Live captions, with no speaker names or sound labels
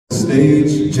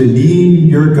stage Janine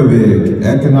Yurkovic,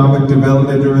 Economic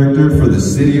Development Director for the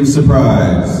City of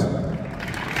Surprise.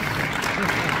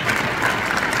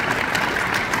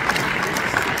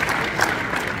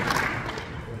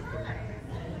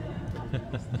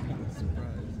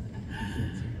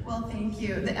 Well, thank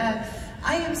you.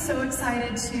 I am so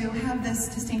excited to have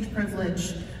this distinct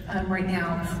privilege right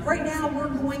now. Right now, we're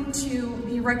going to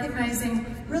be recognizing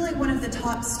really one of the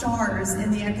top stars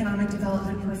in the economic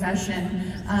development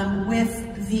profession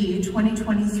with the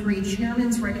 2023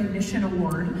 Chairman's Recognition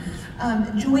Award.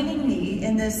 Joining me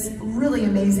in this really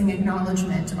amazing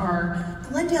acknowledgement are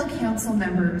Glendale Council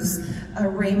members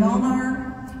Ray Molnar,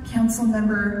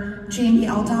 Councilmember Jamie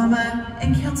Aldama,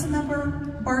 and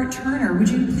Councilmember Bart Turner. Would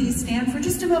you please stand for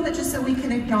just a moment just so we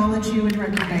can acknowledge you and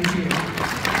recognize you?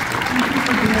 Thank you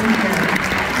for being here.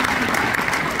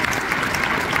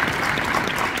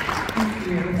 Thank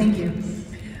you, thank you.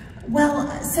 Well,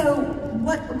 so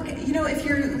if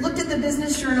you looked at the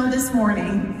Business Journal this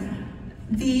morning,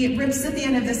 the rips at the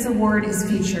end of this award is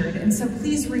featured. And so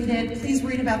please read it. Please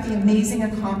read about the amazing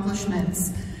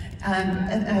accomplishments.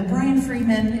 Brian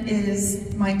Friedman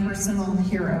is my personal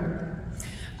hero.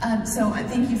 So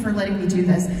thank you for letting me do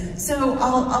this. So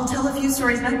I'll tell a few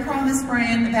stories, and I promise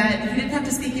Brian that he didn't have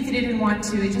to speak if he didn't want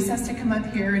to. He just has to come up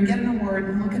here and get an award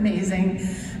and look amazing.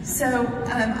 So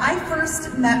I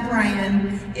first met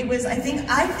Brian. It was, I think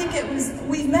it was,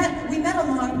 we met a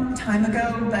long time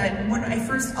ago, but when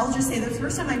I'll just say the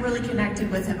first time I really connected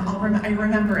with him, I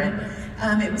remember it.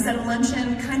 It was at a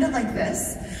luncheon kind of like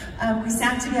this. We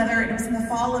sat together, it was in the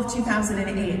fall of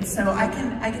 2008, so I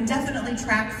can definitely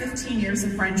track 15 years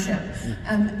of friendship.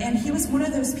 And he was one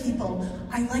of those people,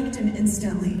 I liked him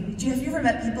instantly. Have you ever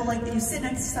met people like that? You sit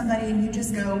next to somebody and you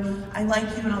just go, I like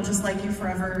you and I'll just like you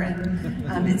forever,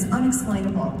 and it's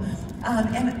unexplainable.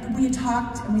 And we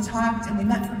talked and we talked and we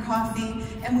met for coffee,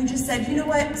 and we just said, you know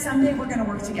what, someday we're gonna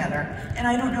work together. And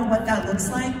I don't know what that looks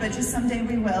like, but just someday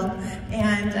we will.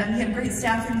 And he had great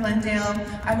staff in Glendale.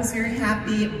 I was very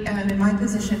happy in my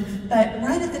position. But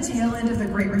right at the tail end of the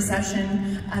Great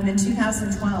Recession in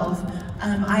 2012,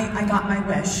 I got my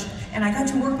wish. And I got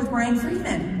to work with Brian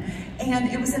Friedman.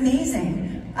 And it was amazing.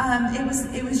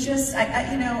 It was just,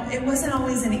 it wasn't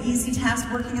always an easy task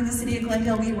working in the city of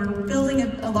Glendale. We were building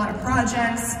a lot of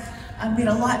projects. We had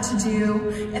a lot to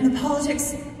do, and the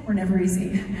politics were never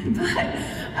easy. But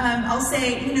I'll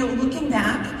say, looking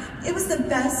back, it was the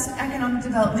best economic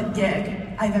development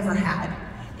gig I've ever had.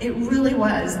 It really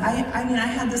was. I mean, I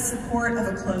had the support of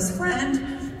a close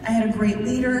friend. I had a great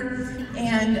leader,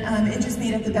 and it just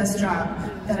made it the best job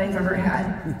that I've ever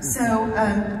had. So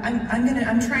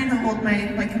I'm trying to hold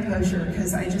my composure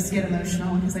because I just get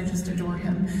emotional because I just adore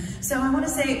him. So I want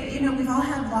to say, we've all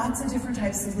had lots of different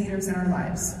types of leaders in our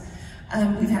lives.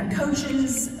 We've had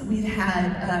coaches, we've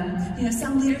had,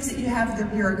 some leaders that you have, they're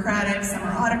bureaucratic, some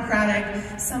are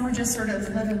autocratic, some are just sort of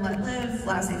live and let live,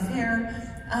 laissez-faire.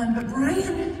 But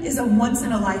Brian is a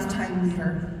once-in-a-lifetime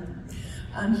leader.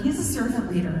 He's a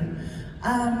servant leader.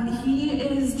 He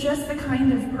is just the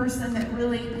kind of person that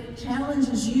really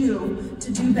challenges you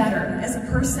to do better as a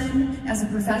person, as a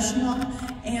professional,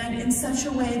 and in such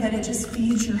a way that it just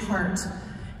feeds your heart.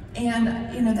 And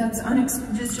that's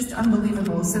just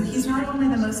unbelievable. So he's not only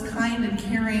the most kind and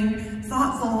caring,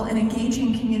 thoughtful and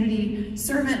engaging community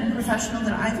servant and professional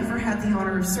that I've ever had the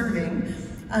honor of serving.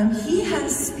 He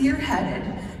has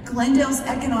spearheaded Glendale's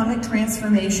economic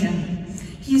transformation.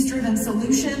 He's driven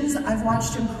solutions. I've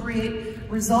watched him create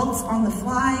results on the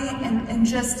fly and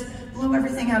just blow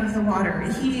everything out of the water.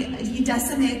 He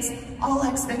decimates all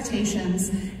expectations,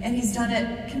 and he's done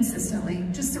it consistently,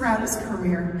 just throughout his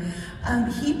career.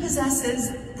 He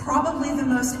possesses probably the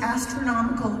most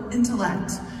astronomical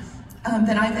intellect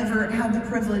that I've ever had the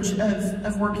privilege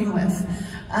of working with.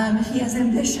 He has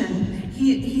ambition.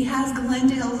 He has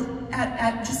Glendale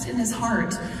just in his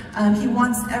heart. He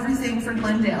wants everything for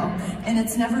Glendale, and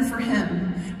it's never for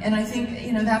him. And I think,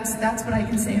 that's what I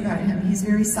can say about him. He's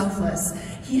very selfless.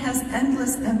 He has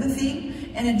endless empathy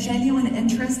and a genuine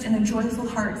interest and a joyful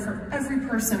heart for every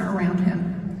person around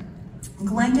him.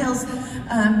 Glendale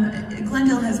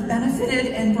has benefited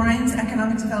in Brian's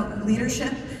economic development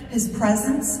leadership. His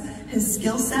presence, his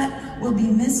skill set will be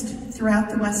missed throughout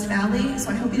the West Valley,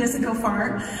 so I hope he doesn't go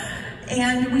far.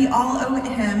 And we all owe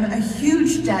him a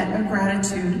huge debt of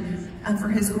gratitude for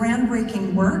his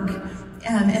groundbreaking work.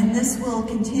 And this will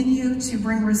continue to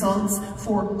bring results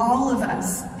for all of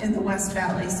us in the West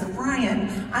Valley. So Brian,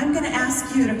 I'm gonna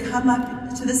ask you to come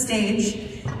up to the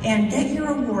stage and get your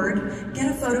award,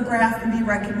 get a photograph, and be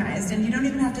recognized. And you don't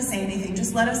even have to say anything,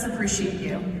 just let us appreciate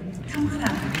you. Come on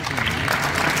up.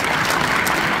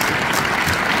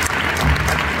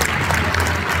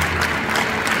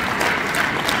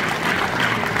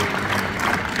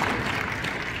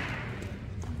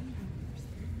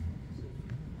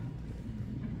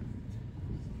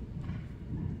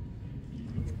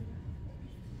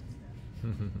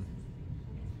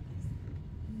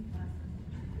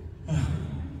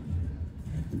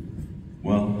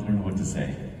 Well, I don't know what to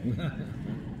say.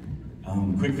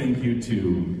 Quick thank you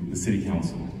to the City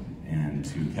Council and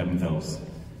to Kevin Phelps,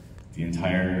 the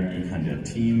entire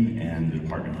EconDev team and the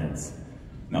department heads.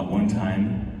 Not one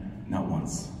time, not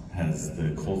once, has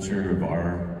the culture of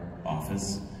our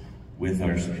office with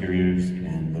our superiors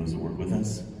and those that work with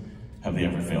us, have they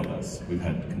ever failed us. We've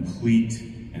had complete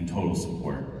and total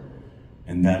support.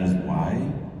 And that is why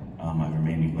I've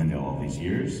remained in Glendale all these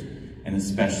years, and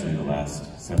especially the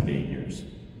last 7 to 8 years.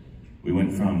 We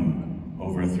went from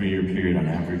over a 3-year period on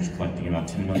average collecting about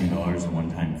 $10 million in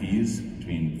one-time fees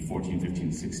between 14,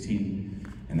 15,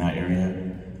 16 in that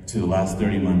area, to the last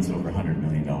 30 months over $100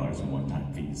 million in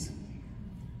one-time fees.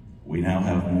 We now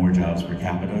have more jobs per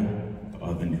capita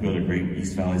than 2 other great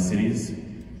East Valley cities,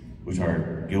 which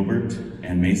are Gilbert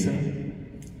and Mesa.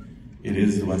 It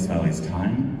is the West Valley's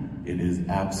time. It is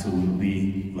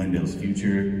absolutely Glendale's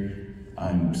future.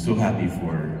 I'm so happy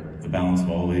for the balance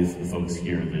of always, the folks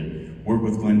here that work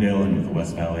with Glendale and with the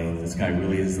West Valley. The sky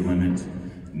really is the limit.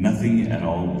 Nothing at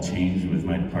all will change with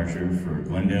my departure for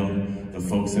Glendale. The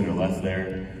folks that are left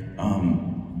there,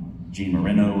 Gene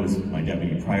Moreno was my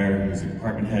deputy prior, who's a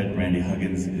department head. Randy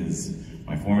Huggins is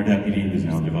my former deputy, who's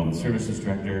now Development Services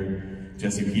Director.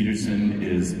 Jesse Peterson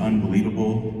is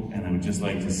unbelievable, and I would just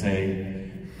like to say,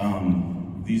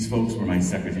 these folks were my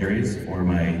secretaries or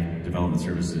my Development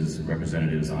Services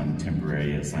representatives on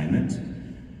temporary assignment.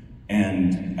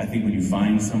 And I think when you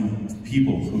find some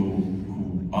people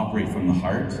who operate from the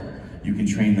heart, you can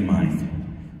train the mind.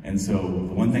 And so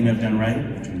the one thing I've done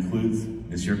right, which includes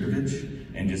Ms. Yurkovich,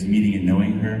 and just meeting and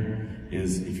knowing her,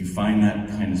 is if you find that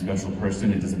kind of special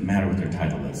person, it doesn't matter what their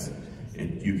title is.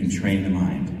 You can train the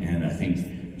mind. And I think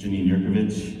Janine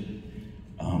Yurkovich,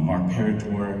 Mark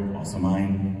Parator, also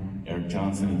mine, Eric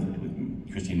Johnson,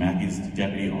 Christine Mackey's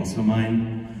deputy, also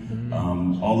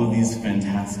mine. All of these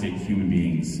fantastic human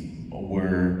beings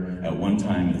were at one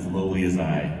time as lowly as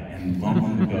I, and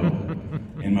long ago,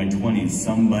 in my 20s,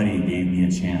 somebody gave me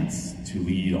a chance to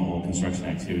lead all construction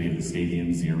activity of the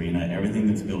stadiums, the arena, everything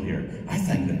that's built here. I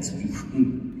think that's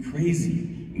crazy.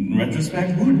 In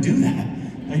retrospect, who would do that?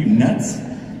 Are you nuts?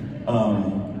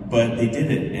 But they did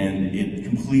it, and it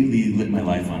completely lit my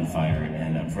life on fire,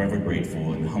 and I'm forever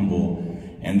grateful and humble.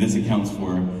 And this accounts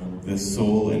for the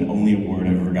sole and only award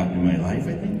I've ever gotten in my life,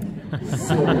 I think.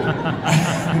 So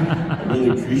I really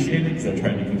appreciate it, because I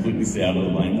tried to completely stay out of the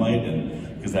limelight,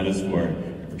 and because that is for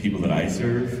the people that I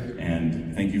serve.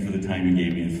 And thank you for the time you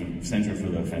gave me, Centra for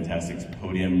the fantastic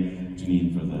podium,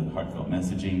 Janine for the heartfelt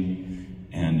messaging,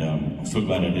 and I'm so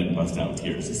glad I didn't bust out in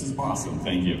tears. This is awesome.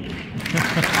 Thank you.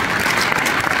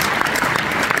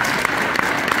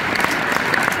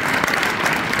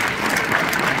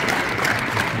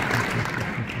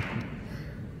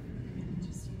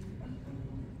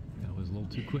 That was a little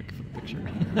too quick for the picture.